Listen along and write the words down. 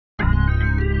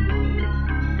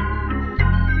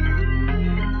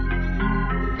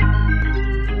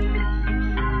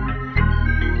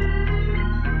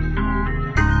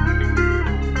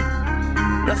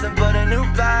new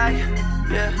bag.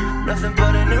 Yeah, nothing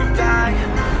but a new bag.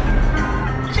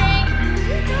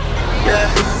 Yeah,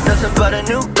 nothing but a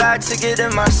new bag to get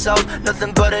in myself.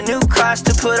 Nothing but a new class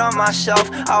to put on my shelf.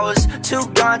 I was too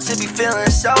gone to be feeling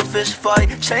selfish. Fight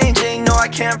changing, no I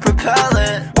can't propel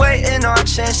it. Waiting on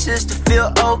chances to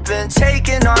feel open.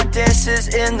 Taking on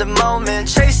dances in the moment.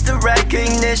 Chase the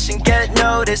recognition, get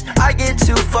noticed. I get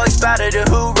too fucks better to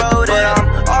who wrote it. But I'm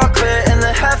all clear in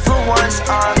the head for once.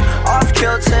 I'm off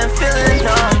kilter and feeling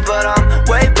numb, but I'm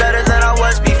way better than I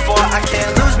was before. I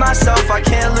can't lose myself, I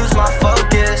can't lose my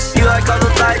focus. You like all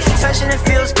the lights, attention, it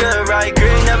feels good, right? Girl,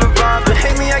 you never wrong, but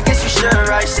hate me, I guess you should,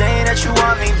 right? Saying that you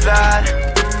want me bad,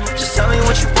 just tell me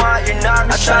what you want, you're not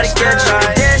misunderstood. I try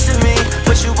to get you to dance with me,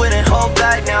 but you wouldn't hold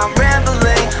back. Now I'm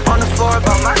rambling on the floor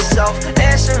by myself.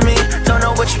 Answer me, don't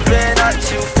know what you've been up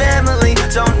to. Family,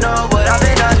 don't know what I've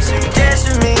been up to. Dance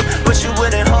with me, but you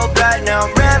wouldn't hold back. Now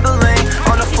I'm rambling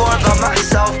on the floor by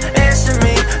myself. Answer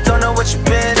me, don't know what you've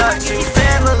been up to.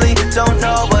 Family, don't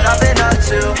know what I've been up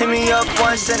to. Hit me up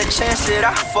once and a chance that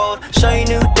I fold. Show you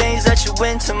new things that you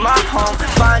into my home.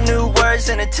 Find new words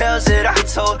in the tales that I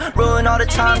told. Ruin all the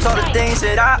times, all the things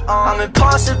that I own. I'm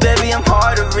impulsive, baby, I'm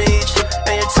hard to reach.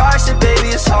 And you're toxic,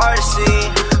 baby, it's hard to see.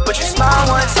 But you smile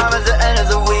one time at the end of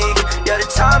the week. Yeah, the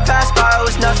time passed by, it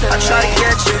was nothing. I try to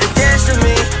get you to dance with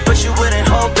me, but you wouldn't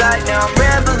hold back. Now I'm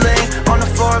rambling on the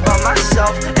floor